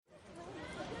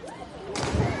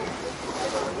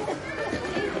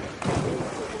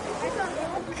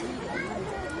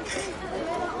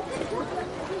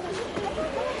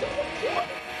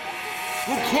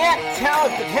can't tell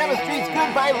if the chemistry's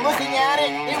good by looking at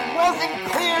it. It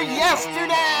wasn't clear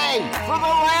yesterday. For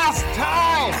the last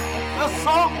time, the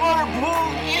saltwater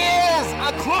pool is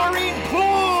a chlorine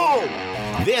pool.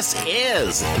 This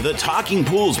is the Talking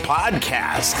Pools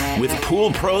podcast with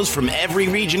pool pros from every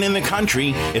region in the country.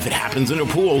 If it happens in a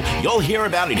pool, you'll hear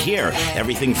about it here.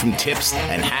 Everything from tips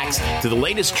and hacks to the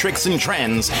latest tricks and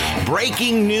trends.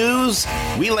 Breaking news,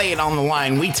 we lay it on the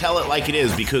line. We tell it like it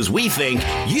is because we think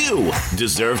you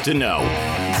deserve to know.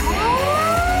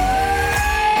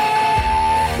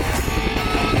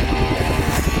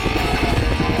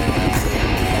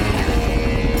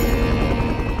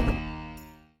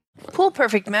 Pool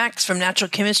Perfect Max from Natural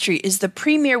Chemistry is the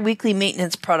premier weekly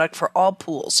maintenance product for all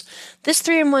pools. This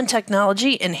 3-in-1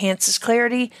 technology enhances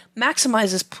clarity,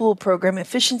 maximizes pool program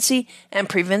efficiency, and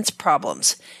prevents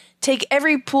problems. Take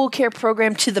every pool care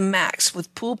program to the max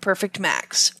with Pool Perfect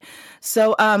Max.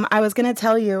 So I was going to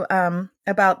tell you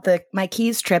about my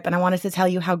Keys trip, and I wanted to tell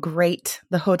you how great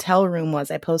the hotel room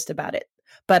was. I posted about it.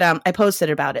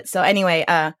 So anyway,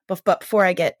 but before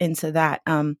I get into that,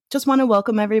 just want to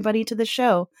welcome everybody to the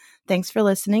show. Thanks for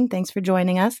listening. Thanks for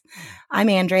joining us. I'm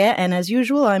Andrea, and as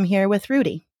usual, I'm here with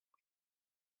Rudy.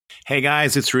 Hey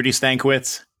guys, it's Rudy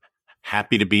Stankiewicz.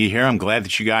 Happy to be here. I'm glad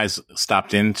that you guys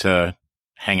stopped in to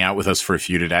hang out with us for a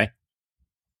few today.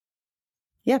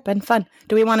 Yeah, been fun.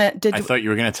 Do we want to? I thought you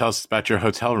were going to tell us about your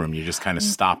hotel room. You just kind of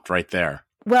stopped right there.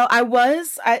 Well,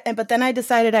 but then I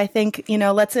decided, I think,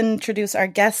 let's introduce our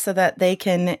guests so that they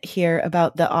can hear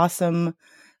about the awesome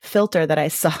filter that I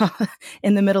saw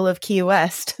in the middle of Key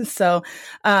West. So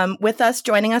with us,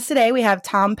 joining us today, we have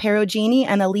Tom Perugini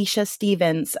and Alicia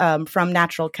Stevens from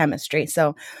Natural Chemistry.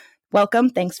 So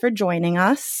welcome. Thanks for joining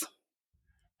us.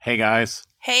 Hey, guys.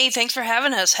 Hey, thanks for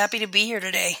having us. Happy to be here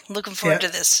today. Looking forward to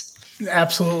this.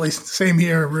 Absolutely. Same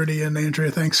here, Rudy and Andrea.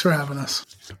 Thanks for having us.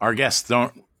 Our guests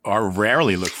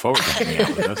rarely look forward to hanging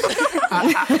out with us.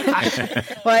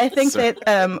 Well, I think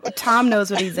that Tom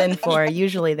knows what he's in for.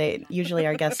 Usually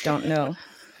our guests don't know.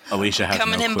 Alicia has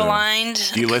Coming no in clue.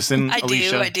 blind. Do you listen,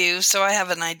 Alicia? I do. So I have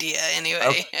an idea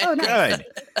anyway. Oh, nice. Good.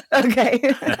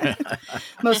 Okay.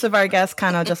 Most of our guests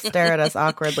kind of just stare at us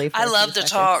awkwardly. For I a few love to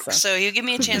seconds, talk, so you give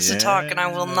me a chance to talk, and I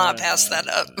will not pass that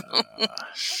up.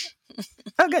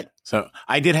 Oh, good. So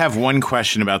I did have one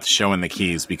question about the show in the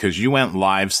Keys because you went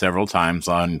live several times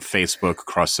on Facebook,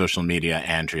 across social media,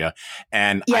 Andrea,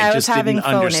 and I just didn't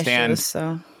understand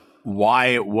why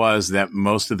it was that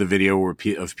most of the video were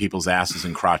of people's asses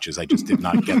and crotches. I just did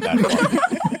not get that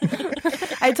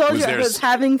far. I told you I was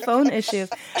having phone issues.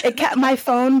 My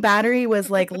phone battery was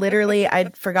literally,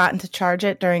 I'd forgotten to charge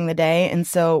it during the day, and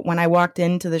so when I walked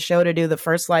into the show to do the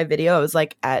first live video, it was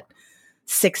at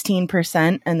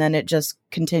 16%, and then it just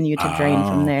continued to drain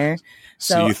from there.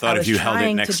 So you thought if you held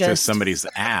it next to somebody's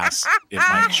ass, it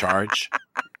might charge?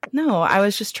 No, I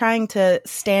was just trying to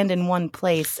stand in one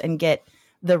place and get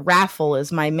the raffle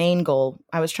as my main goal.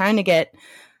 I was trying to get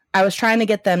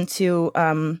them to,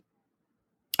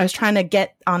 I was trying to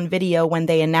get on video when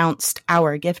they announced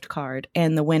our gift card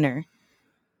and the winner.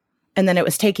 And then it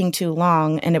was taking too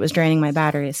long and it was draining my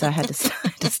battery. So I had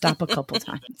to stop a couple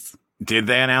times. Did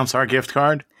they announce our gift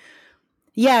card?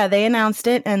 Yeah, they announced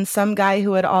it, and some guy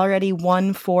who had already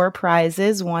won 4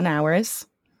 prizes won ours.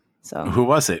 So who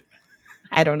was it?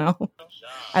 I don't know.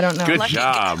 Good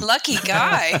job. Lucky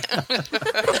guy.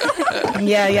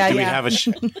 Yeah.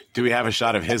 Do we have a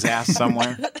shot of his ass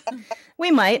somewhere?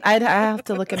 We might. I have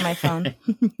to look at my phone.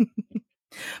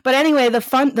 But anyway,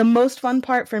 the most fun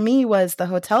part for me was the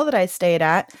hotel that I stayed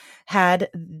at I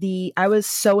was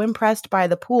so impressed by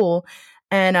the pool.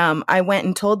 And I went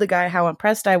and told the guy how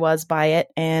impressed I was by it.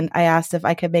 And I asked if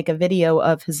I could make a video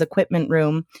of his equipment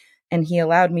room. And he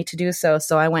allowed me to do so.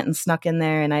 So I went and snuck in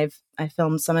there and I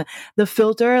filmed some of the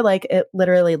filter. It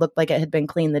literally looked like it had been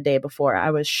cleaned the day before.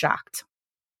 I was shocked.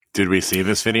 Did we see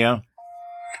this video?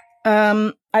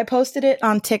 I posted it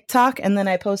on TikTok, and then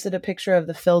I posted a picture of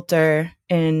the filter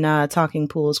in Talking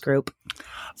Pools group.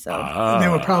 So they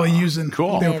were probably using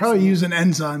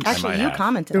enzymes. Actually, you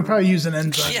commented. They were probably using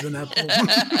enzymes in that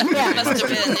pool. Yeah, Must have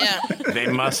been, yeah. They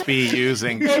must be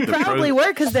using. They probably were,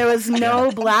 because there was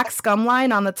no black scum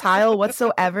line on the tile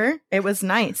whatsoever. It was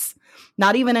nice.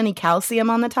 Not even any calcium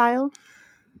on the tile.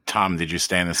 Tom, did you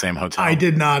stay in the same hotel? I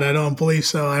did not. I don't believe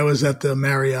so. I was at the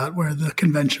Marriott where the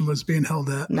convention was being held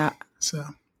at. No. So.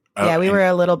 Yeah, we were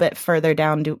a little bit further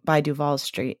down by Duval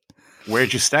Street.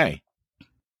 Where'd you stay?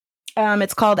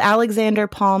 It's called Alexander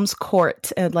Palms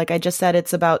Court. And like I just said,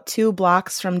 it's about 2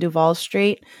 blocks from Duval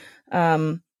Street,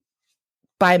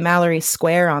 by Mallory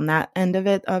Square on that end of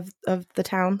it of the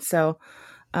town. So,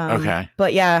 okay.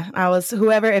 But yeah, I was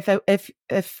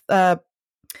if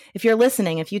if you're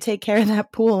listening, if you take care of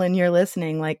that pool and you're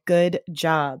listening, like, good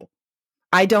job.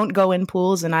 I don't go in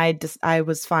pools, and I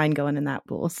was fine going in that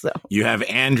pool. So You have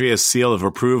Andrea's seal of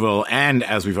approval, and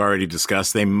as we've already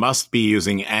discussed, they must be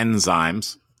using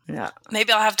enzymes. yeah,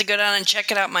 Maybe I'll have to go down and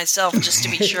check it out myself just to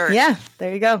be sure. yeah,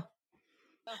 there you go.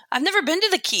 I've never been to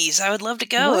the Keys. I would love to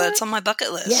go. What? That's on my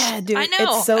bucket list. Yeah, dude, I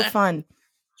know. it's so fun.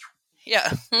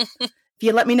 Yeah. If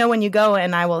you let me know when you go,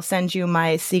 and I will send you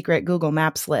my secret Google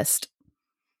Maps list.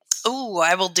 Oh,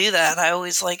 I will do that. I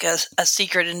always like a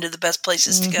secret into the best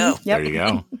places to go. Yep. There you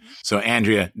go. So,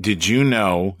 Andrea, did you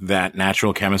know that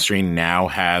Natural Chemistry now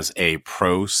has a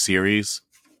Pro Series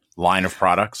line of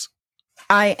products?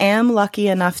 I am lucky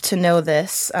enough to know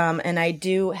this, and I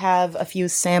do have a few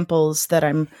samples that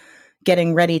I'm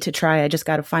getting ready to try. I just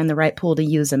got to find the right pool to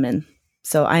use them in.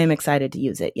 So I am excited to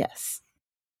use it. Yes.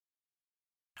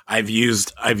 I've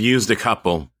used a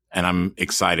couple, and I'm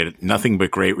excited. Nothing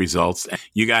but great results.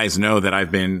 You guys know that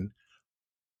I've been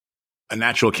a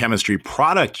Natural Chemistry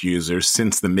product user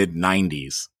since the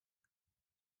mid-90s.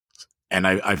 And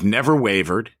I've never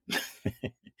wavered,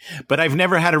 but I've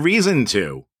never had a reason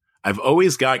to. I've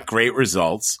always got great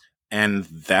results, and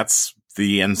that's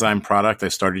the enzyme product I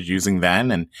started using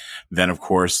then. And then, of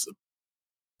course,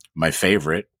 my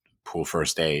favorite, Pool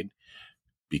First Aid,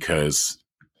 because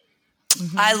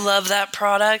I love that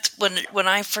product. When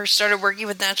I first started working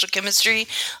with Natural Chemistry,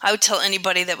 I would tell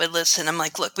anybody that would listen, I'm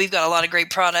like, look, we've got a lot of great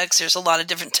products. There's a lot of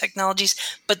different technologies,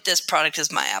 but this product is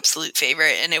my absolute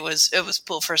favorite. And it was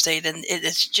Pool First Aid, and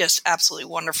it's just absolutely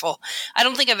wonderful. I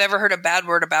don't think I've ever heard a bad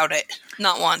word about it.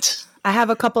 Not once. I have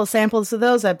a couple of samples of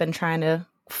those. I've been trying to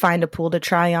find a pool to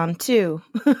try on too.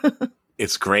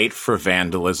 it's great for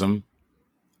vandalism.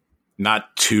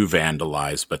 Not to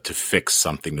vandalize, but to fix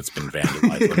something that's been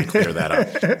vandalized. Let me clear that up.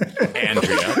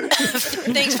 Andrea.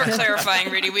 Thanks for clarifying,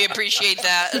 Rudy. We appreciate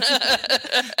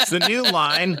that. It's a new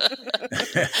line.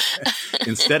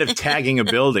 Instead of tagging a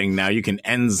building, now you can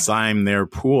enzyme their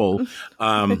pool. You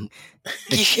can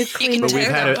But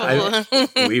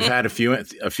we've pool. had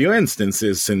a few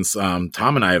instances since Tom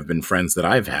and I have been friends that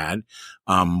I've had.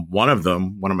 One of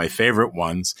my favorite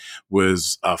ones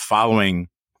was following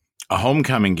a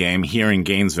homecoming game here in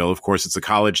Gainesville. Of course, it's a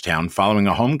college town. Following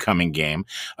a homecoming game,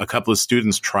 a couple of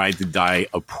students tried to dye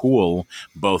a pool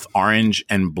both orange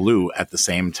and blue at the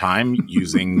same time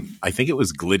using, I think it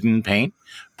was Glidden paint,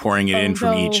 pouring it in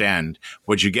from each end.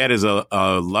 What you get is a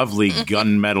lovely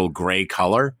gunmetal gray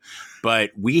color,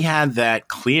 but we had that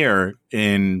clear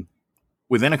within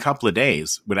a couple of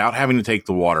days without having to take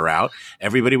the water out.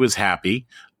 Everybody was happy,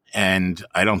 and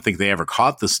I don't think they ever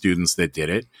caught the students that did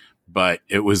it. But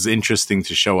it was interesting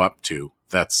to show up to.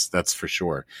 That's for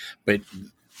sure. But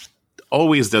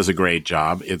always does a great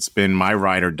job. It's been my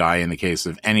ride or die in the case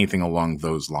of anything along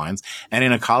those lines. And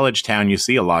in a college town, you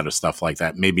see a lot of stuff like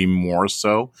that, maybe more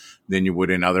so than you would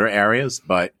in other areas.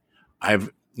 But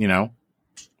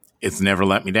it's never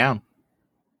let me down.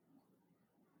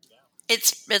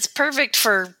 It's perfect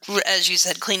for, as you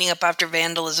said, cleaning up after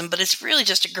vandalism, but it's really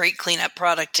just a great cleanup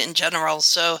product in general.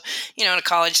 So, in a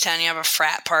college town, you have a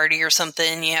frat party or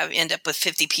something, you end up with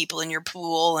 50 people in your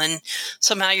pool, and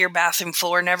somehow your bathroom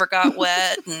floor never got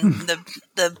wet, and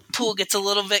the pool gets a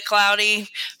little bit cloudy.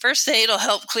 First Aid will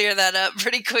help clear that up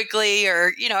pretty quickly,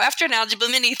 or, after an algae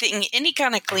bloom, any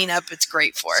kind of cleanup, it's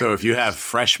great for. So if you have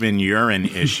freshman urine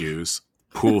issues,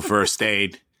 Pool First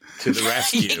Aid to the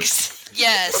rescue.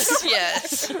 Yes.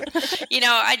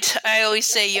 I always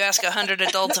say you ask 100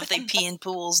 adults if they pee in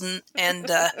pools, and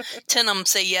 10 of them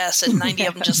say yes, and 90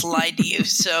 of them just lied to you.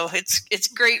 So it's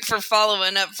great for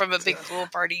following up from a big pool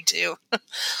party too.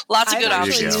 Lots of good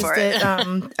options for it.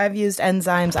 I've used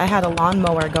enzymes. I had a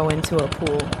lawnmower go into a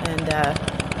pool, and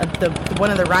one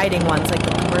of the riding ones, like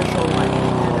the commercial one.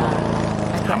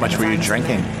 And, how much were you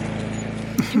drinking?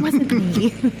 It wasn't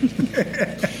me.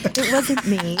 It wasn't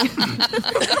me.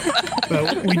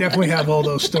 But we definitely have all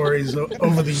those stories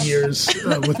over the years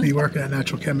with me working at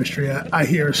Natural Chemistry. I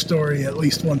hear a story at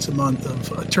least once a month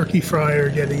of a turkey fryer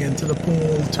getting into the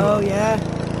pool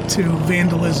to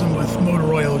vandalism with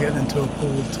motor oil getting into a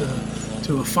pool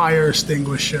to a fire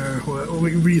extinguisher.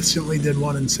 We recently did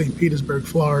one in St. Petersburg,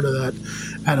 Florida that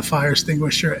had a fire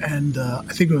extinguisher, and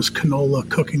I think it was canola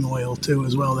cooking oil too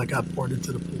as well that got poured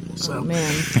into the pool. So, oh,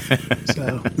 man.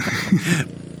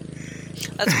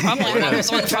 That's probably why it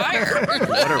was on fire.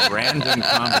 What a random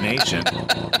combination.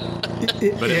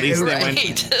 But at least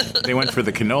they went for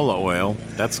the canola oil.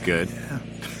 That's good. Yeah.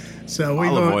 So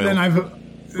olive oil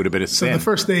would have been a sin.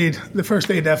 So the first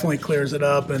aid definitely clears it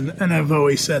up, and I've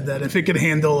always said that if it could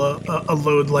handle a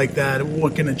load like that,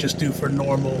 what can it just do for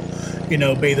normal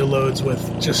bather loads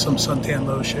with just some suntan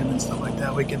lotion and stuff like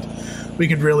that, we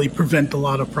could really prevent a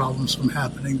lot of problems from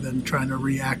happening than trying to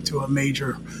react to a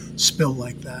major spill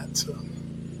like that. So.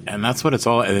 And that's what it's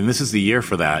all. And this is the year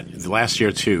for that. Last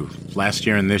year too. Last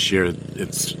year and this year,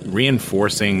 it's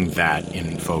reinforcing that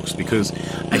in folks, because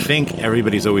I think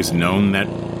everybody's always known that,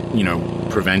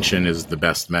 prevention is the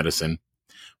best medicine,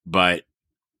 but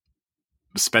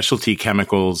specialty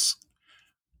chemicals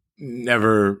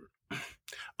never.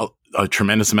 A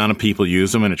tremendous amount of people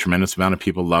use them and a tremendous amount of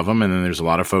people love them. And then there's a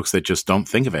lot of folks that just don't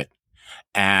think of it.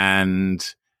 And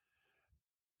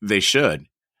they should,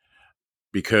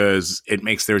 because it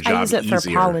makes their job easier. I use it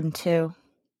for pollen too.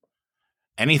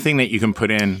 Anything that you can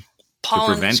put in to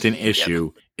prevent an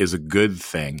issue is a good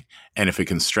thing. And if it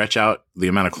can stretch out the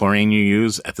amount of chlorine you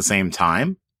use at the same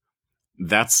time,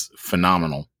 that's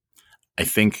phenomenal. I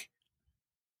think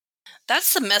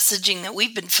that's the messaging that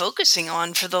we've been focusing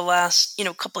on for the last,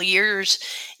 couple of years,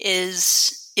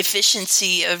 is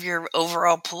efficiency of your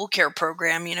overall pool care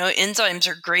program. Enzymes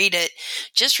are great at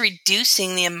just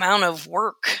reducing the amount of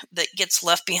work that gets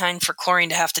left behind for chlorine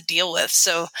to have to deal with.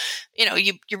 So,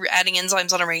 you're adding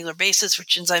enzymes on a regular basis,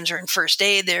 which enzymes are in First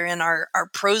Aid. They're in our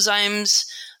Prozymes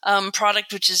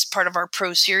product, which is part of our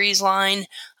Pro Series line,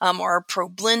 or our Pro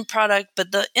Blend product.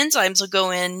 But the enzymes will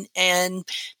go in and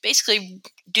basically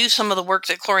do some of the work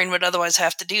that chlorine would otherwise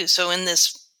have to do. So in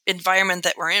this environment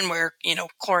that we're in, where,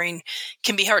 chlorine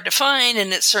can be hard to find,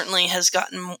 and it certainly has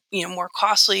gotten, more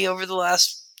costly over the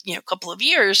last, couple of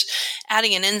years,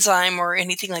 adding an enzyme or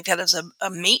anything like that as a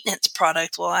maintenance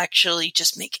product will actually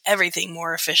just make everything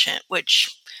more efficient,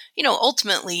 which,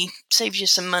 ultimately saves you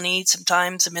some money, some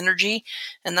time, some energy.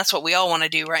 And that's what we all want to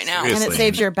do right now. Seriously. And it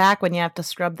saves your back when you have to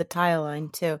scrub the tile line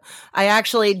too. I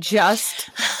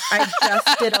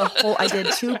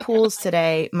did 2 pools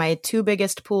today. My 2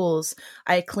 biggest pools.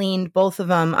 I cleaned both of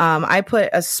them. I put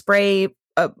a spray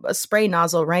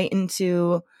nozzle right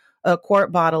into a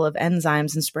quart bottle of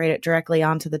enzymes and sprayed it directly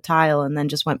onto the tile, and then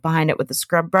just went behind it with a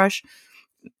scrub brush.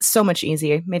 So much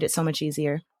easier. Made it so much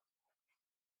easier.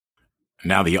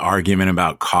 Now the argument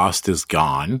about cost is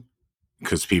gone,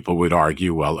 because people would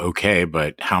argue, well, okay,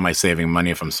 but how am I saving money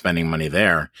if I'm spending money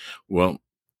there? Well,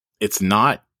 it's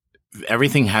not.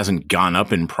 Everything hasn't gone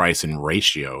up in price and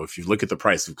ratio. If you look at the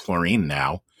price of chlorine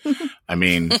now, I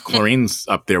mean, chlorine's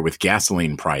up there with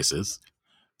gasoline prices,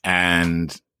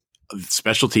 and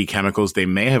specialty chemicals, they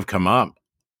may have come up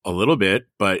a little bit,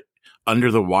 but under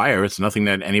the wire, it's nothing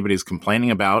that anybody's complaining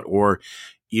about or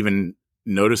even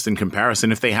noticed in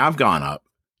comparison if they have gone up.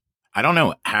 I don't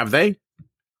know. Have they?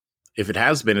 If it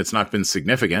has been, it's not been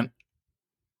significant.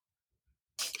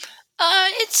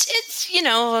 It's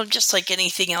just like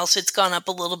anything else. It's gone up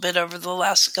a little bit over the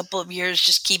last couple of years,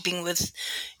 just keeping with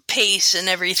pace and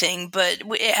everything, but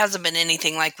it hasn't been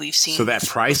anything like we've seen. So that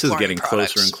price is getting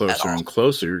closer and closer and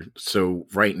closer. So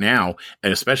right now,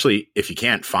 and especially if you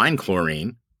can't find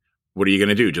chlorine, what are you going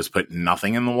to do? Just put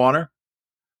nothing in the water?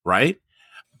 Right?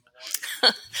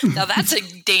 Now that's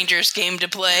a dangerous game to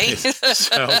play.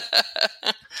 So,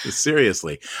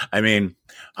 seriously, I mean,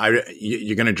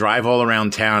 you're going to drive all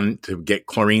around town to get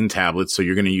chlorine tablets, so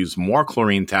you're going to use more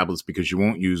chlorine tablets because you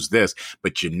won't use this.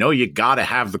 But you got to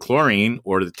have the chlorine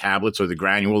or the tablets or the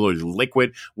granule or the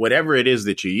liquid, whatever it is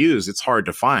that you use. It's hard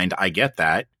to find. I get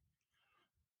that.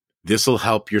 This will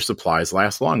help your supplies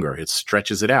last longer. It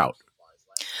stretches it out.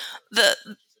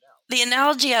 The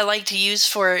analogy I like to use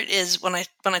for it is when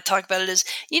I talk about it is,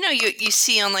 you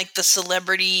see on like the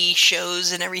celebrity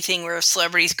shows and everything where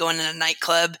celebrities go in a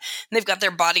nightclub and they've got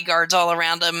their bodyguards all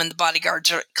around them, and the bodyguards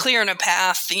are clearing a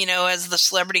path, as the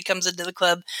celebrity comes into the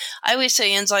club. I always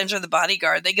say enzymes are the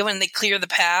bodyguard. They go in and they clear the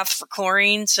path for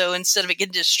chlorine. So instead of it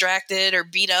getting distracted or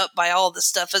beat up by all the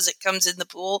stuff as it comes in the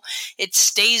pool, it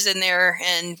stays in there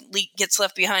and gets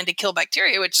left behind to kill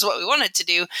bacteria, which is what we want it to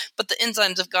do. But the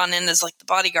enzymes have gone in as like the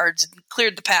bodyguards and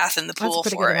cleared the path in the pool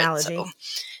for it. Analogy. So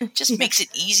it just makes it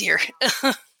easier.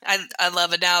 I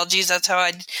love analogies. That's how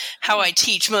I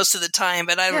teach most of the time,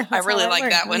 but I really like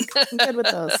that one. I'm good with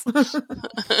those.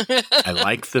 I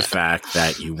like the fact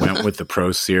that you went with the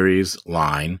Pro Series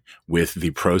line with the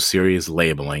Pro Series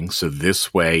labeling. So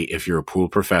this way, if you're a pool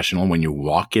professional, when you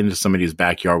walk into somebody's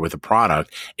backyard with a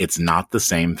product, it's not the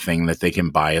same thing that they can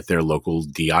buy at their local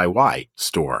DIY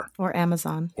store. Or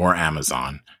Amazon.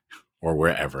 Or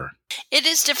wherever. It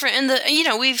is different.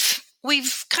 And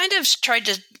we've kind of tried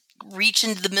to reach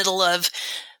into the middle of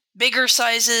bigger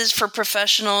sizes for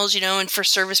professionals, and for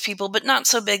service people, but not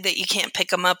so big that you can't pick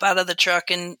them up out of the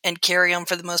truck and carry them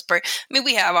for the most part. I mean,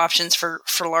 we have options for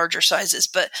larger sizes,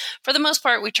 but for the most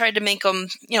part, we tried to make them,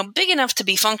 big enough to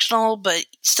be functional, but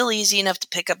still easy enough to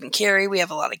pick up and carry. We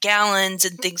have a lot of gallons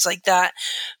and things like that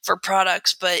for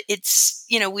products, but it's,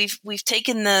 we've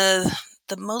taken the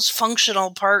most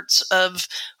functional parts of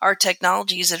our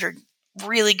technologies that are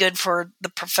really good for the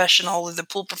professional or the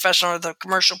pool professional or the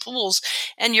commercial pools.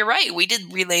 And you're right, we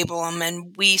did relabel them,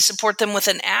 and we support them with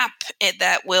an app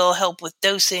that will help with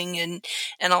dosing and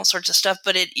all sorts of stuff.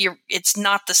 But it's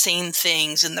not the same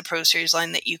things in the Pro Series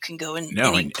line that you can go in.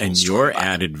 No, and your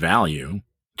added value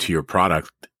to your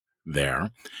product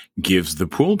there gives the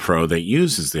pool pro that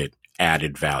uses it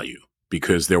added value,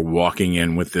 because they're walking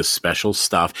in with this special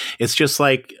stuff. It's just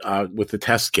like with the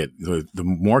test kit. The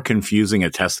more confusing a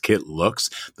test kit looks,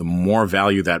 the more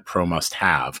value that pro must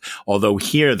have. Although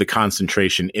here the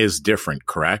concentration is different,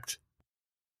 correct?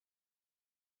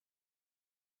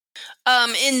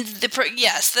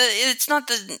 It's not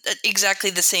exactly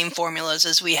the same formulas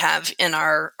as we have in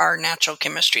our natural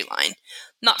chemistry line.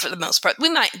 Not for the most part. We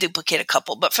might duplicate a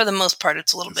couple, but for the most part,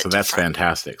 it's a little bit different. So that's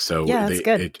fantastic. So yeah, that's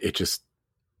good. It just,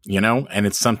 and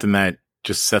it's something that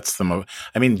just sets them up.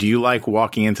 I mean, do you like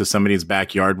walking into somebody's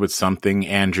backyard with something,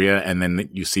 Andrea, and then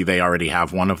you see they already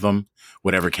have one of them,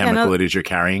 whatever chemical it is you're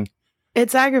carrying?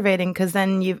 It's aggravating, because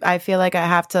then I feel like I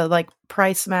have to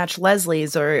price match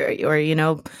Leslie's or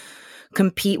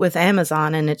compete with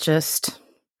Amazon, and it just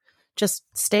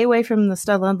stay away from the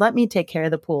stuff. Let me take care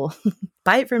of the pool.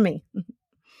 Buy it for me.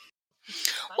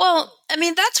 Well, I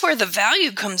mean, that's where the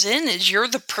value comes in, is you're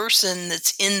the person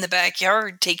that's in the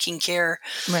backyard taking care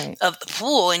of the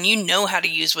pool, and you know how to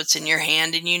use what's in your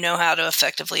hand, and you know how to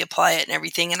effectively apply it and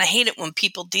everything. And I hate it when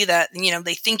people do that.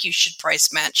 They think you should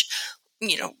price match,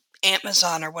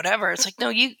 Amazon or whatever. It's like, no,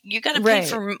 you got to pay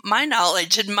for my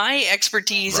knowledge and my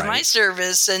expertise and my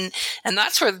service. And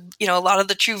that's where, a lot of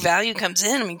the true value comes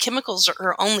in. I mean, chemicals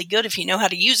are only good if you know how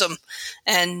to use them.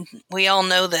 And we all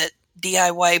know that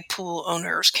DIY pool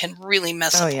owners can really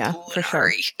mess up the pool in a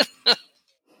hurry.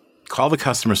 Call the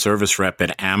customer service rep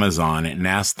at Amazon and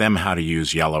ask them how to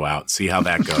use Yellow Out. See how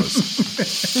that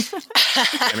goes.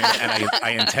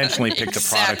 I intentionally picked a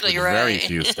product with very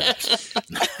few steps.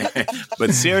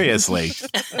 But seriously.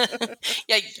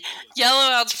 Yeah,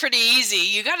 Yellow Out's pretty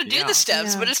easy. You got to do the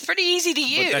steps, but it's pretty easy to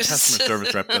use. But that customer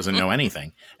service rep doesn't know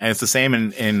anything. And it's the same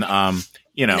in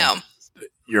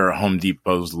your Home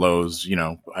Depot's, Lowe's,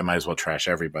 I might as well trash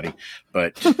everybody.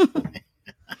 But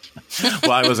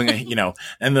well, I wasn't going to,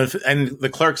 and the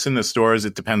clerks in the stores,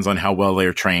 it depends on how well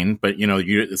they're trained. But,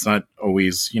 it's not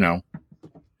always, you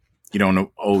don't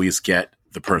always get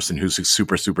the person who's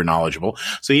super, super knowledgeable.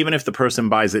 So even if the person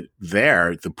buys it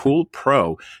there, the pool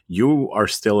pro, you are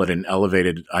still at an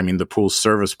elevated, the pool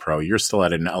service pro, you're still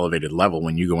at an elevated level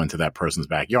when you go into that person's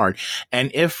backyard.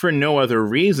 And if for no other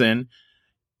reason,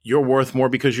 you're worth more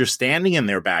because you're standing in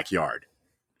their backyard.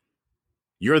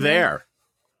 You're there.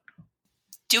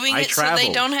 Doing it so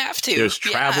they don't have to. There's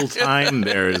travel time.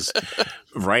 There's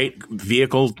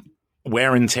vehicle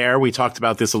wear and tear. We talked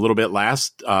about this a little bit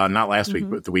not last week,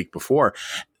 but the week before.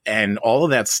 And all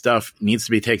of that stuff needs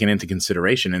to be taken into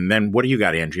consideration. And then what do you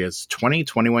got, Andrea? It's 20,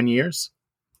 21 years?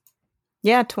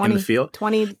 Yeah, 20. In the field?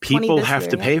 20 People have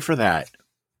to pay for that.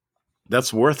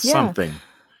 That's worth something.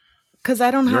 Because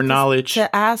I don't have knowledge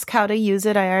to ask how to use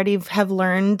it. I already have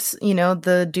learned,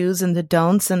 the do's and the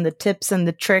don'ts and the tips and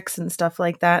the tricks and stuff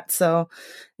like that. So,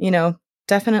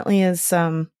 definitely is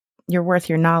you're worth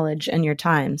your knowledge and your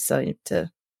time. So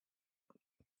to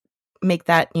make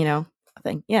that,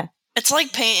 thing. Yeah. It's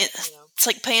like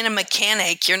paying a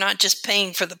mechanic. You're not just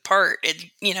paying for the part.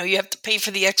 You have to pay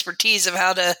for the expertise of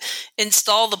how to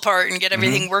install the part and get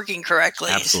everything working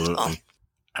correctly. Absolutely. So.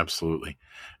 Absolutely.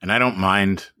 And I don't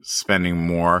mind spending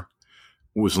more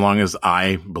as long as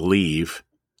I believe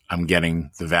I'm getting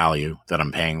the value that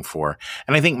I'm paying for.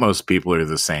 And I think most people are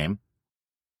the same.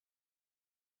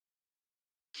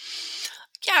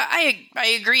 Yeah,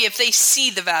 I agree. If they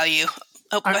see the value.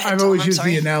 I've always used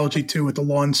the analogy too with the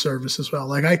lawn service as well.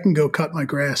 Like I can go cut my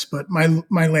grass, but my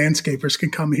landscapers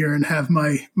can come here and have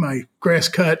my grass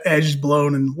cut, edges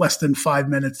blown in less than 5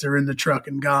 minutes. They're in the truck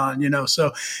and gone,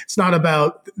 So it's not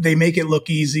about, they make it look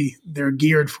easy. They're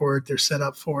geared for it. They're set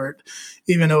up for it.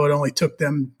 Even though it only took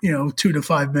them, 2 to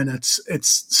 5 minutes,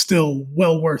 it's still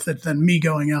well worth it than me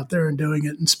going out there and doing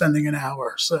it and spending an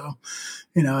hour. So,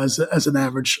 as an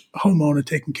average homeowner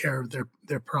taking care of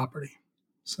their property.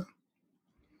 So.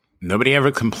 Nobody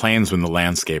ever complains when the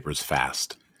landscaper's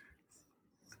fast.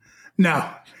 No.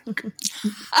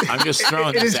 I'm just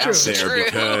throwing this out there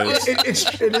because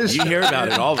it is you hear about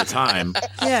it all the time.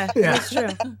 Yeah, that's true.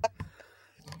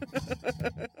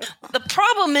 The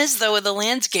problem is, though, with a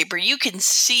landscaper, you can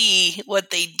see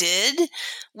what they did.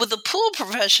 With a pool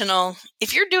professional,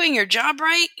 if you're doing your job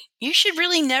right, you should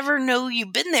really never know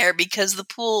you've been there because the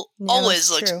pool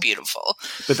always looks beautiful.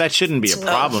 But that shouldn't be a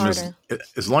problem.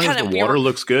 As long as the water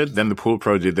looks good, then the pool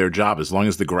pro did their job. As long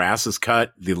as the grass is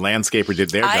cut, the landscaper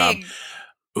did their job.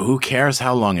 Who cares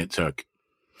how long it took?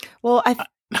 Well,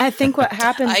 I think what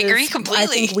happens I agree is completely. I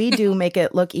think we do make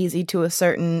it look easy to a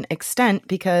certain extent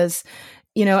because,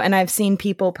 and I've seen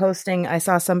people posting. I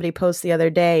saw somebody post the other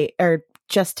day or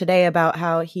just today about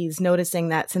how he's noticing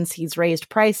that since he's raised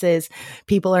prices,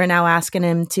 people are now asking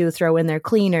him to throw in their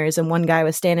cleaners. And one guy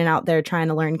was standing out there trying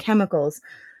to learn chemicals.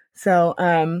 So,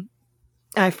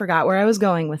 I forgot where I was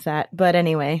going with that. But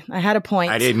anyway, I had a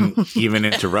point. I didn't even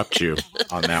interrupt you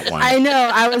on that one. I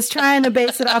know. I was trying to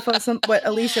base it off of what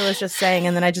Alicia was just saying,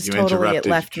 and then I just it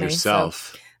left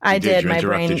yourself. me. So I did. You my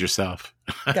interrupted brain yourself.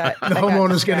 The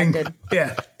homeowner's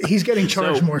he's getting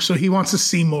charged more, so he wants to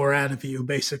see more out of you,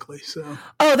 basically. So.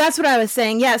 Oh, that's what I was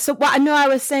saying. Yeah. So, I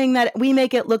was saying that we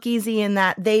make it look easy in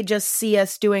that they just see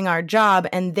us doing our job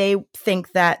and they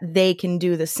think that they can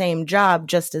do the same job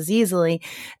just as easily.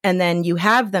 And then you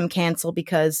have them cancel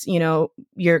because,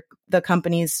 the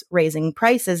company's raising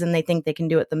prices and they think they can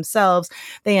do it themselves.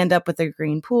 They end up with a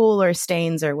green pool or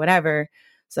stains or whatever.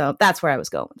 So that's where I was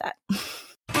going with that.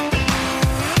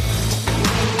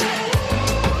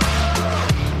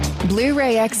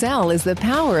 Blu-ray XL is the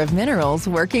power of minerals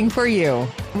working for you.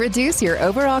 Reduce your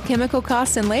overall chemical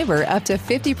costs and labor up to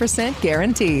 50%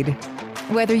 guaranteed.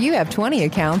 Whether you have 20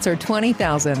 accounts or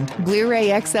 20,000, Blu-ray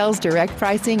XL's direct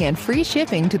pricing and free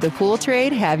shipping to the pool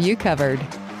trade have you covered.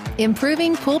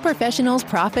 Improving pool professionals'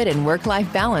 profit and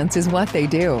work-life balance is what they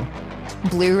do.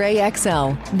 Blu-ray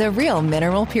XL, the real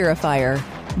mineral purifier.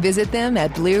 Visit them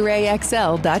at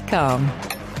BluRayXL.com.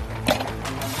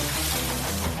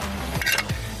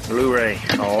 Blu-ray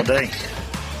all day.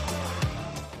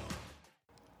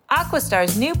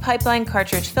 Aquastar's new pipeline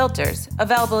cartridge filters,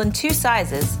 available in 2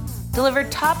 sizes, deliver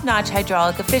top-notch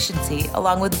hydraulic efficiency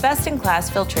along with best-in-class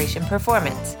filtration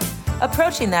performance,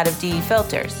 approaching that of DE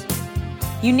filters.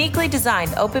 Uniquely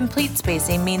designed open pleat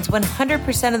spacing means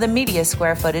 100% of the media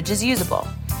square footage is usable,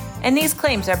 and these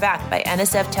claims are backed by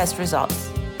NSF test results.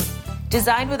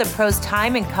 Designed with a pro's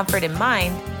time and comfort in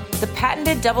mind, the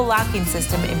patented double locking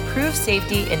system improves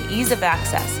safety and ease of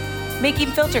access, making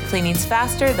filter cleanings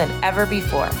faster than ever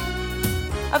before.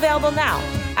 Available now.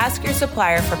 Ask your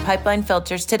supplier for pipeline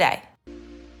filters today.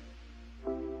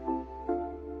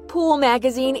 Pool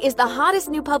Magazine is the hottest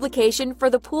new publication for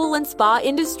the pool and spa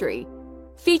industry,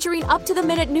 featuring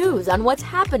up-to-the-minute news on what's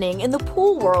happening in the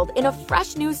pool world in a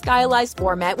fresh new stylized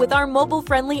format with our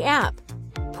mobile-friendly app.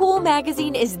 Pool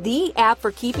Magazine is the app for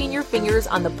keeping your fingers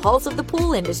on the pulse of the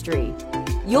pool industry.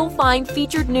 You'll find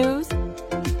featured news,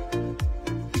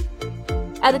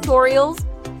 editorials,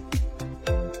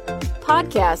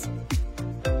 podcasts,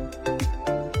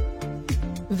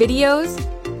 videos,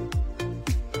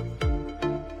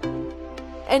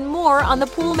 and more on the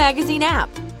Pool Magazine app.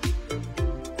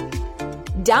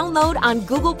 Download on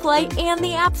Google Play and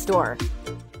the App Store.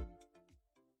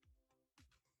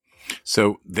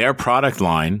 So their product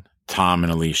line, Tom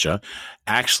and Alicia,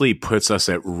 actually puts us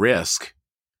at risk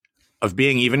of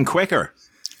being even quicker.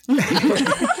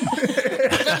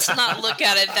 Let's not look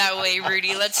at it that way,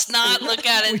 Rudy. Let's not look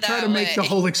at it that way. We try to make the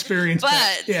whole experience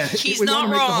better. Yeah, he's we not want to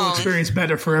make wrong. the whole experience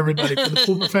better for everybody, for the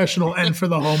pool professional and for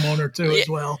the homeowner too, as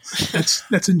well.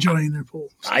 That's enjoying their pool.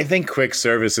 So. I think quick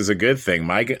service is a good thing.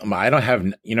 I don't have,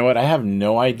 I have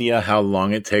no idea how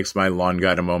long it takes my lawn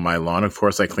guy to mow my lawn. Of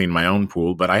course, I clean my own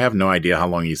pool, but I have no idea how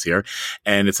long he's here.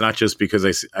 And it's not just because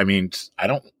I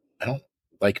don't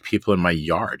like people in my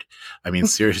yard. I mean,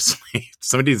 seriously,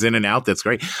 somebody's in and out. That's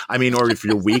great. I mean, or if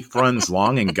your week runs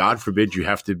long and God forbid you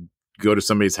have to go to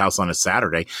somebody's house on a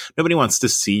Saturday, nobody wants to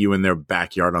see you in their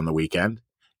backyard on the weekend.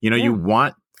 You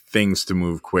want things to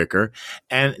move quicker.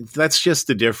 And that's just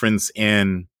the difference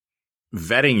in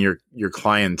vetting your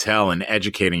clientele and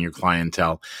educating your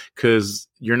clientele, because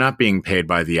you're not being paid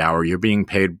by the hour. You're being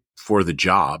paid for the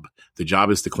job. The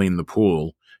job is to clean the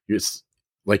pool.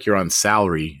 You're on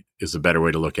salary is a better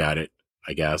way to look at it,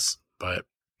 I guess. But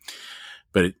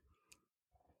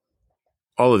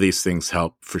all of these things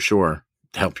help for sure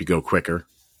to help you go quicker.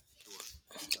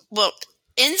 Well,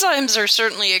 enzymes are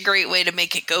certainly a great way to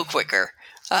make it go quicker.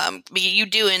 You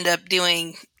do end up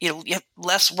doing, you have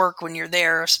less work when you're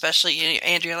there, especially,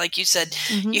 Andrea, like you said,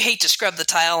 you hate to scrub the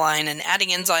tile line, and adding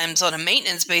enzymes on a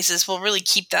maintenance basis will really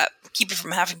keep that keep you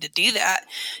from having to do that.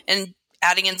 And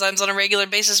adding enzymes on a regular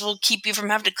basis will keep you from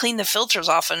having to clean the filters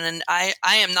often. And I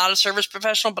am not a service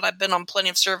professional, but I've been on plenty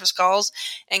of service calls,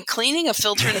 and cleaning a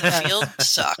filter in the field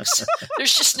sucks.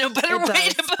 There's just no better way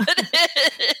to put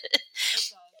it.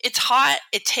 It's hot.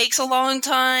 It takes a long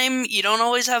time. You don't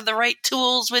always have the right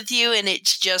tools with you, and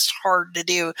it's just hard to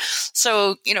do.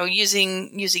 So,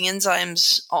 using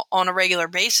enzymes on a regular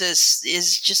basis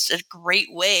is just a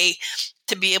great way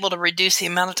to be able to reduce the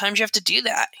amount of times you have to do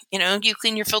that. You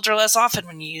clean your filter less often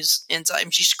when you use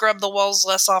enzymes. You scrub the walls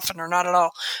less often or not at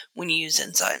all when you use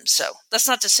enzymes. So that's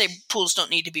not to say pools don't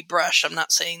need to be brushed. I'm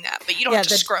not saying that, but you don't have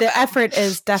to scrub the effort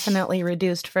is definitely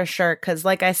reduced for sure. Because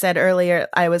like I said earlier,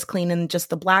 I was cleaning just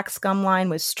the black scum line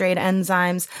with straight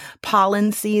enzymes.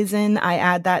 Pollen season, I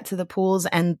add that to the pools,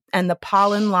 and the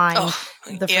pollen line,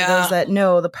 for those that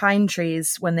know, the pine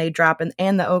trees when they drop,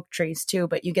 and the oak trees too,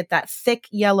 but you get that thick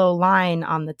yellow line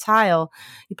on the tile.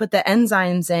 You put the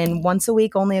enzymes in once a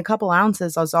week, only a couple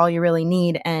ounces is all you really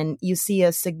need, and you see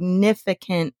a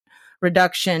significant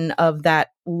reduction of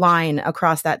that line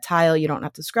across that tile. You don't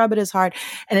have to scrub it as hard.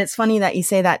 And it's funny that you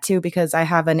say that too, because I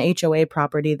have an HOA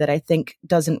property that I think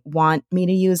doesn't want me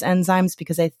to use enzymes,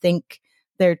 because I think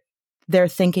they're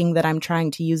thinking that I'm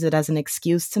trying to use it as an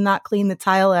excuse to not clean the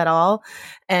tile at all.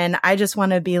 And I just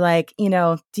want to be like,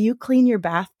 do you clean your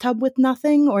bathtub with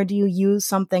nothing, or do you use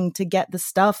something to get the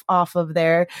stuff off of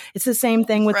there? It's the same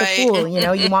thing with the pool.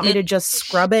 You want me to just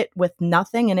scrub it with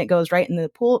nothing and it goes right in the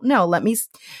pool? No, let me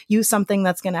use something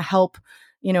that's going to help,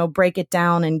 break it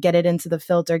down and get it into the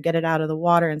filter, get it out of the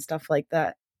water and stuff like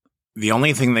that. The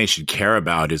only thing they should care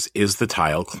about is the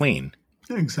tile clean?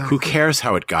 Exactly. Who cares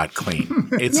how it got clean?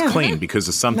 It's clean because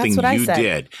of something you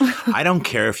did. I don't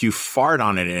care if you fart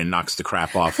on it and it knocks the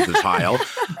crap off of the tile.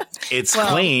 It's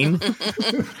clean.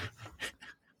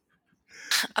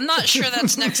 I'm not sure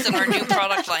that's next in our new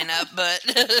product lineup, but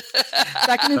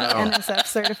that can be NSF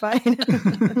certified.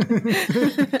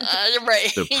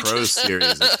 Right. The Pro Series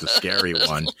is the scary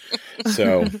one.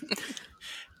 So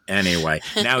anyway,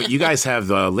 now you guys have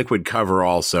the liquid cover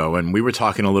also, and we were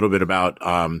talking a little bit about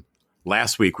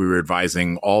last week we were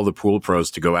advising all the pool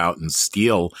pros to go out and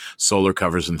steal solar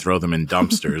covers and throw them in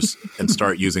dumpsters and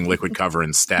start using liquid cover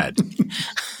instead.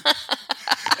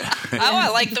 I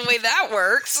like the way that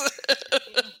works.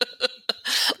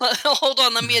 Hold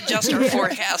on, let me adjust our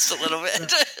forecast a little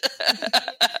bit.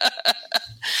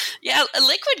 Yeah,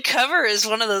 liquid cover is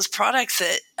one of those products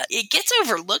that it gets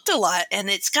overlooked a lot, and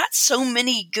it's got so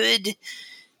many good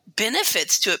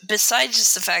benefits to it besides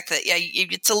just the fact that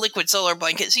it's a liquid solar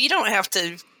blanket, so you don't have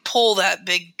to pull that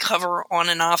big cover on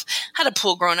and off. I had a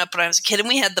pool growing up when I was a kid, and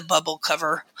we had the bubble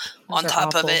cover on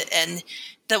top of it, and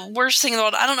the worst thing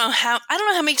about I don't know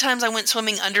how many times I went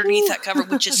swimming underneath that cover,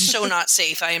 which is so not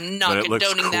safe. I am not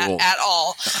condoning that at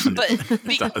all. But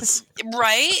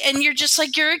right? And you're just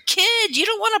like, you're a kid. You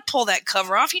don't want to pull that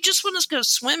cover off. You just want to go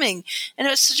swimming. And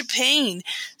it was such a pain.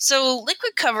 So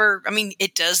liquid cover,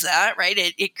 it does that, right?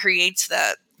 It creates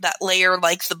that layer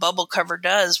like the bubble cover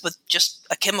does with just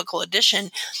a chemical addition.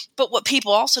 But what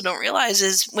people also don't realize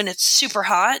is when it's super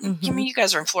hot, you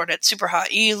guys are in Florida, it's super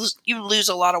hot. You lose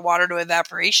a lot of water to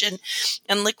evaporation,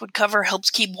 and liquid cover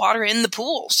helps keep water in the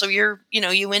pool. So you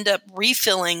end up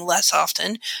refilling less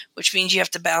often, which means you have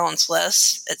to balance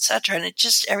less, etc. And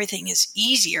everything is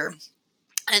easier.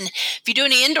 And if you do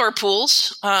any indoor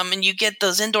pools, and you get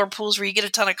those indoor pools where you get a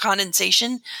ton of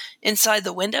condensation inside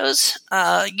the windows,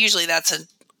 usually that's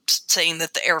saying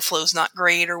that the airflow is not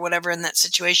great or whatever in that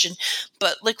situation.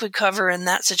 But liquid cover in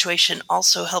that situation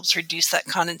also helps reduce that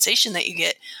condensation that you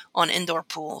get on indoor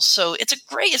pools. So it's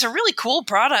a really cool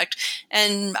product.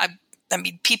 And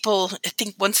people, I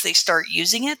think once they start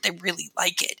using it, they really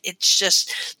like it. It's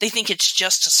just, they think it's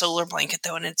just a solar blanket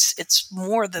though. And it's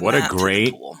more than that. What a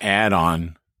great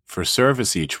add-on for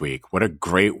service each week. What a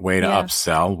great way to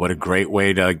upsell. What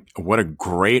a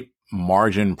great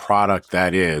margin product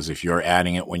that is if you're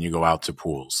adding it when you go out to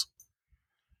pools.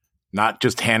 Not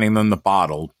just handing them the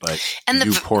bottle, but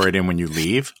you pour it in when you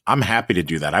leave. I'm happy to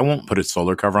do that. I won't put a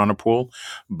solar cover on a pool,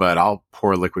 but I'll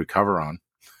pour a liquid cover on.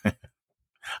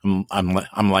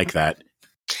 I'm like that.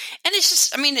 And it's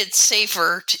just, it's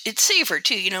safer. It's safer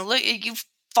too. Look, you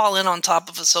fall in on top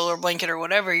of a solar blanket or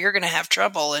whatever, you're going to have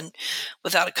trouble. And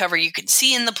without a cover, you can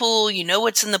see in the pool. You know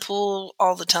what's in the pool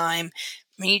all the time.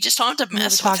 You just don't have to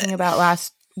mess with it. Talking about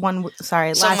last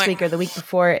week or the week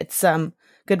before, it's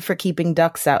good for keeping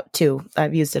ducks out too.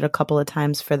 I've used it a couple of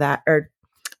times for that, or it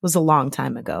was a long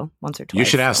time ago, once or twice. You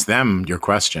should ask them your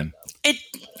question.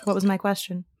 What was my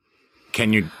question?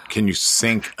 Can you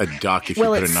sink a duck if you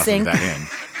put enough of that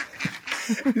in?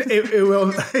 It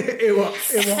will. It will.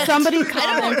 Somebody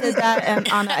commented that, and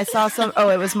I saw some. Oh,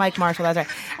 it was Mike Marshall. That's right.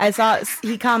 I saw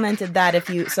he commented that if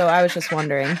you. So I was just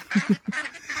wondering.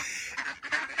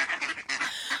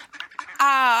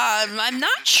 I'm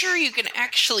not sure you can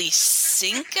actually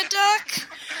sink a duck.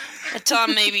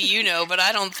 Tom, maybe you know, but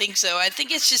I don't think so. I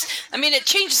think it's just, it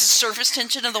changes the surface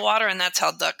tension of the water, and that's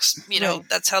how ducks,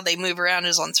 that's how they move around,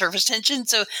 is on surface tension.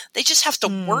 So they just have to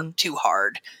work too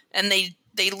hard, and they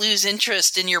lose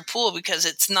interest in your pool because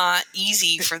it's not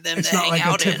easy for them to hang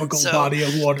out in. It's not like a typical body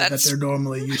of water that they're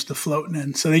normally used to floating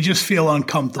in. So they just feel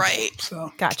uncomfortable. Right.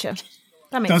 So gotcha.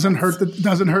 That makes doesn't sense.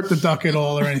 doesn't hurt the duck at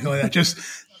all or anything like that.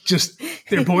 Just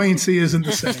their buoyancy isn't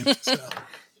the same. So.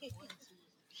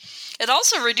 It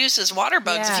also reduces water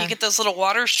bugs. Yeah. If you get those little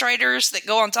water striders that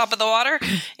go on top of the water,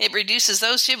 it reduces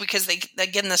those too, because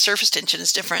again, the surface tension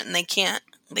is different, and they can't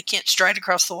stride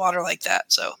across the water like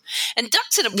that. So, and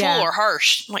ducks in a pool are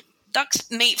harsh. Like, ducks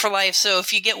mate for life. So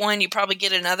if you get one, you probably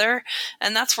get another,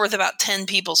 and that's worth about 10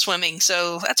 people swimming.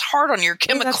 So that's hard on your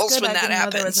chemicals when that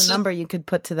happens. There was a number you could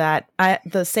put to that.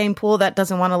 The same pool that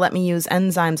doesn't want to let me use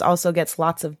enzymes also gets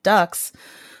lots of ducks.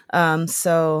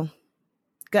 So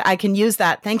I can use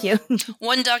that. Thank you.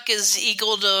 One duck is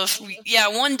equal to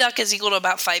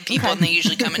about 5 people, and they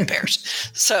usually come in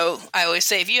pairs. So I always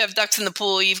say, if you have ducks in the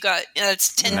pool, you've got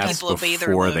it's 10 people a bather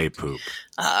before they poop.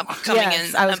 Coming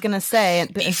in. I was going to say.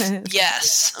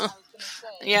 Yes.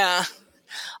 Yeah.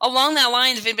 Along that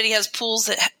line, if anybody has pools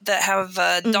that have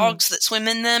dogs that swim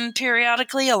in them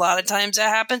periodically, a lot of times that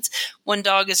happens. One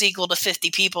dog is equal to 50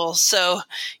 people. So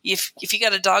if you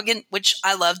got a dog in, which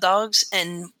I love dogs,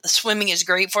 and swimming is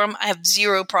great for them, I have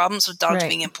zero problems with dogs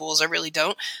being in pools. I really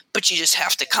don't. But you just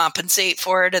have to compensate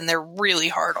for it, and they're really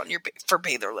hard on for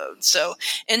bather loads. So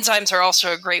enzymes are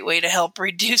also a great way to help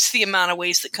reduce the amount of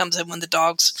waste that comes in when the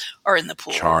dogs are in the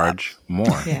pool. Charge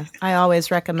more. Yeah, I always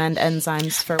recommend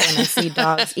enzymes for when I see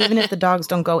dogs. Even if the dogs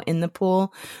don't go in the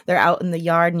pool, they're out in the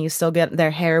yard, and you still get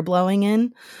their hair blowing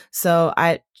in. So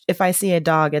if I see a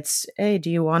dog, it's, hey, do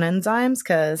you want enzymes?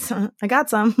 Because I got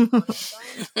some.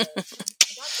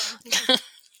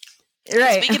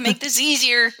 Right. We can make this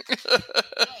easier.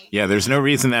 Yeah, there's no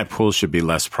reason that pool should be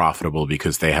less profitable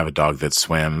because they have a dog that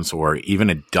swims or even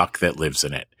a duck that lives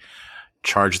in it.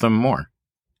 Charge them more.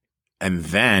 And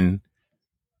then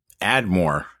add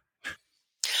more.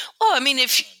 Well,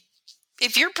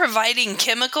 if you're providing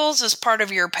chemicals as part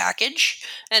of your package,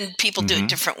 and people do it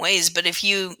different ways, but if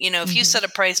you set a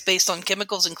price based on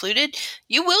chemicals included,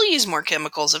 you will use more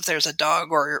chemicals if there's a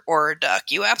dog or a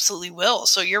duck. You absolutely will.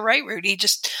 So you're right, Rudy.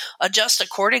 Just adjust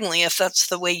accordingly if that's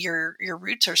the way your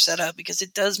routes are set up, because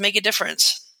it does make a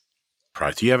difference.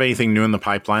 Do you have anything new in the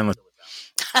pipeline?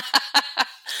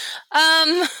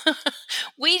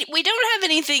 We don't have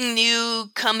anything new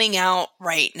coming out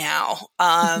right now.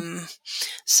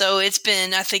 So it's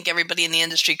been, I think everybody in the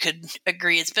industry could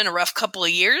agree, it's been a rough couple of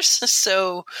years.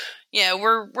 So yeah,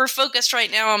 we're focused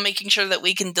right now on making sure that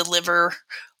we can deliver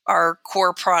our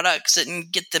core products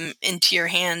and get them into your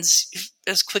hands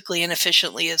as quickly and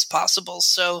efficiently as possible.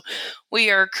 So we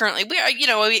have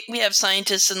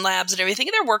scientists and labs and everything,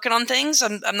 and they're working on things.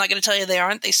 I'm not going to tell you they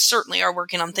aren't. They certainly are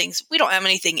working on things. We don't have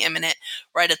anything imminent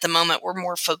right at the moment. We're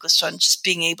more focused on just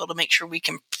being able to make sure we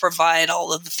can provide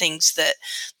all of the things that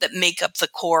make up the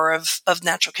core of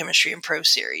Natural Chemistry and Pro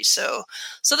Series. So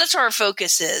that's where our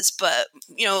focus is. But,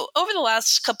 over the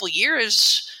last couple of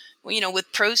years,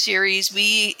 with Pro Series,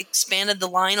 we expanded the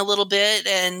line a little bit,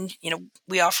 and,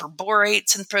 we offer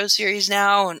borates in Pro Series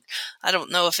now. And I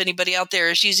don't know if anybody out there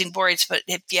is using borates, but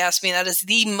if you ask me, that is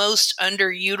the most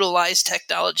underutilized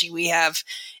technology we have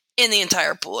in the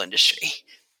entire pool industry.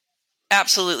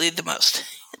 Absolutely the most.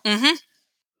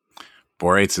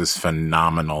 Borates is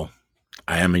phenomenal.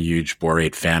 I am a huge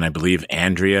borate fan. I believe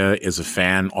Andrea is a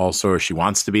fan also, or she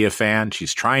wants to be a fan.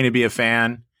 She's trying to be a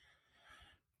fan.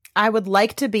 I would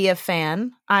like to be a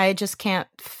fan. I just can't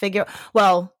figure.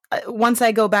 Well, once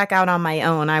I go back out on my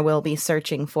own, I will be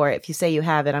searching for it. If you say you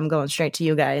have it, I'm going straight to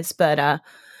you guys. But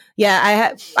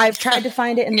yeah, I've tried to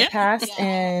find it in the past,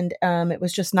 and it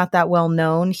was just not that well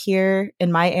known here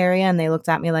in my area, and they looked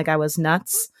at me like I was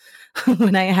nuts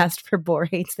when I asked for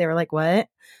borates. They were like, "What?"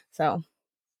 So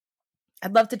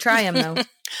I'd love to try them though.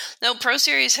 No, Pro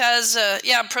Series has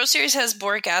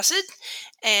boric acid.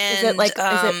 And is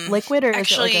it liquid, or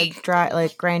actually, is it like a dry,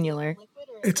 like granular?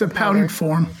 It's a powdered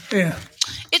form. Yeah,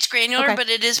 it's granular, but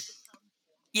it is.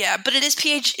 Yeah, but it is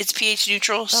pH. It's pH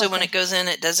neutral, so when it goes in,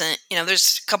 it doesn't.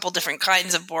 There's a couple different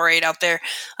kinds of borate out there.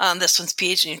 This one's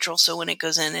pH neutral, so when it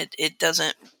goes in, it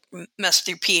doesn't mess with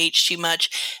your pH too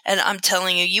much. And I'm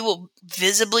telling you, you will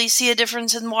visibly see a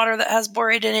difference in water that has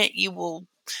borate in it. You will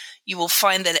You will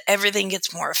find that everything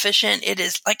gets more efficient. It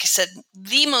is, like I said,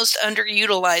 the most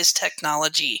underutilized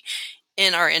technology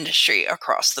in our industry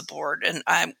across the board.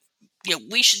 And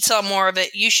we should sell more of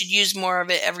it. You should use more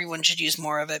of it. Everyone should use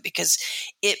more of it because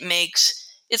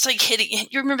it's like hitting.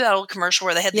 You remember that old commercial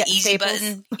where they had the easy Staples.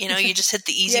 button? You just hit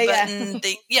the easy button.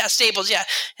 Staples. Yeah,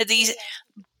 hit the easy.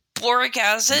 Boric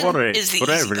acid is the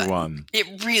for easy everyone. button.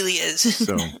 It really is.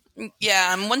 So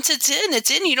yeah, and once it's in.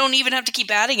 You don't even have to keep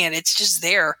adding it. It's just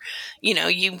there.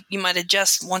 You might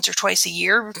adjust once or twice a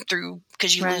year through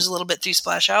because you lose a little bit through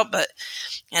splash out,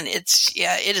 and it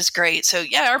is great. So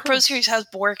our Pro Series has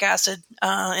boric acid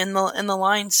in the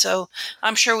line. So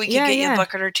I'm sure we can get you a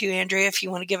bucket or two, Andrea, if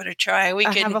you want to give it a try. We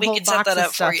can set that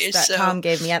up for you. That Tom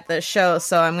gave me at the show,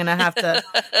 so I'm gonna have to.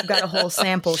 I've got a whole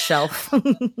sample shelf.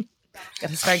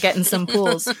 Got to start getting some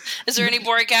pools. Is there any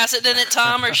boric acid in it,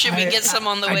 Tom, or should we get some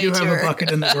on the way to her? I do have a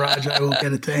bucket in the garage. I will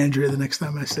get it to Andrea the next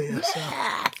time I see her. So.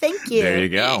 Thank you. There you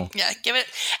go. Yeah, give it.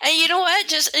 And you know what?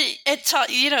 Just try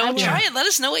it. Let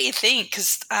us know what you think,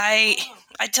 because I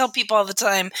tell people all the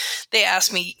time. They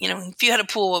ask me, if you had a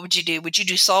pool, what would you do? Would you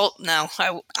do salt? No,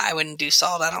 I wouldn't do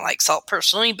salt. I don't like salt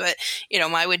personally, but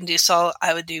I wouldn't do salt.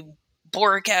 I would do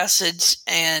boric acids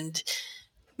and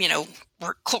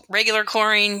regular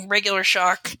chlorine, regular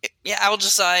shock,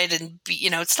 algicide, and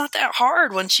it's not that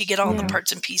hard once you get all the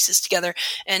parts and pieces together,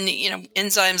 and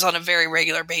enzymes on a very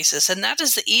regular basis, and that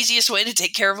is the easiest way to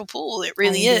take care of a pool. It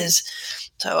really is.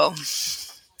 So,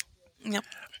 yep.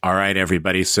 All right,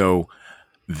 everybody. So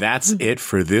that's it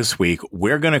for this week.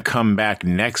 We're going to come back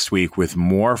next week with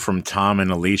more from Tom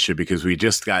and Alicia because we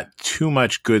just got too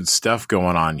much good stuff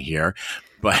going on here.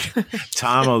 But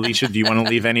Tom, Alicia, do you want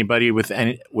to leave anybody with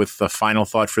the final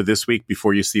thought for this week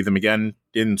before you see them again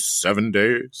in 7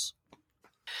 days?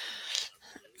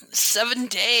 7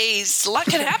 days. A lot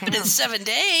can happen in 7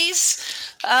 days.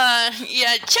 Check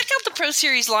out the Pro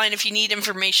Series line if you need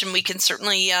information. We can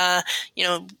certainly,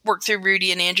 work through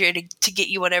Rudy and Andrea to get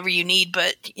you whatever you need.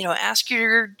 But, ask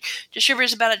your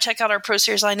distributors about it. Check out our Pro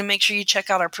Series line and make sure you check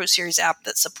out our Pro Series app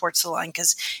that supports the line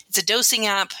because it's a dosing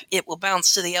app. It will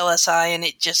bounce to the LSI and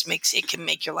it just can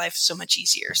make your life so much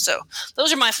easier. So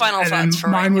those are my final thoughts for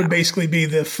mine. Would basically be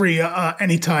the free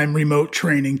anytime remote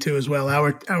training too as well.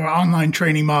 Our online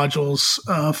training modules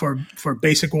for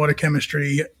basic water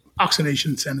chemistry,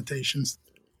 oxidation, sanitations.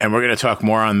 And we're going to talk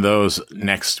more on those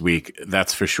next week.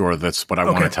 That's for sure. That's what I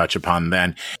want to touch upon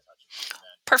then.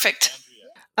 Perfect.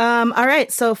 All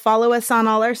right. So follow us on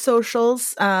all our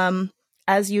socials.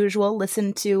 As usual,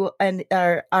 listen to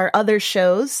our other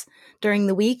shows during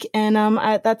the week. And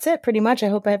that's it pretty much. I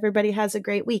hope everybody has a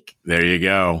great week. There you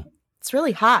go. It's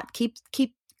really hot.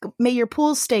 May your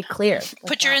pools stay clear.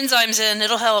 Put your enzymes in.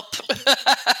 It'll help.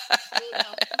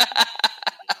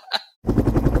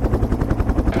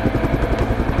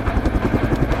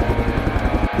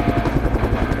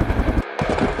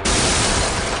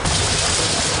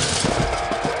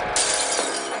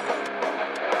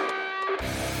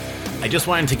 I just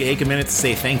wanted to take a minute to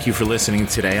say thank you for listening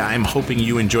today. I'm hoping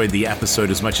you enjoyed the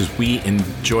episode as much as we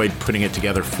enjoyed putting it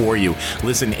together for you.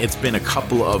 Listen, it's been a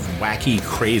couple of wacky,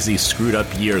 crazy, screwed up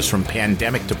years from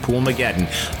pandemic to Poolmageddon.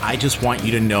 I just want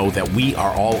you to know that we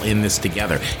are all in this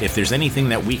together. If there's anything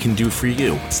that we can do for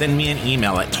you, send me an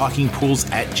email at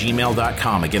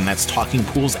talkingpools@gmail.com. Again, that's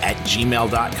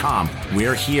talkingpools@gmail.com.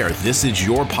 We're here. This is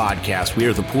your podcast. We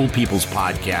are the Pool People's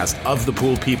podcast, of the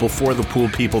Pool People, for the Pool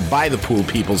People, by the Pool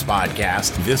People's podcast.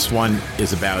 This one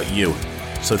is about you.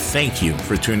 So thank you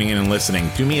for tuning in and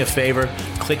listening. Do me a favor,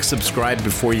 click subscribe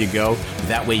before you go.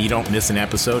 That way you don't miss an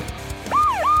episode.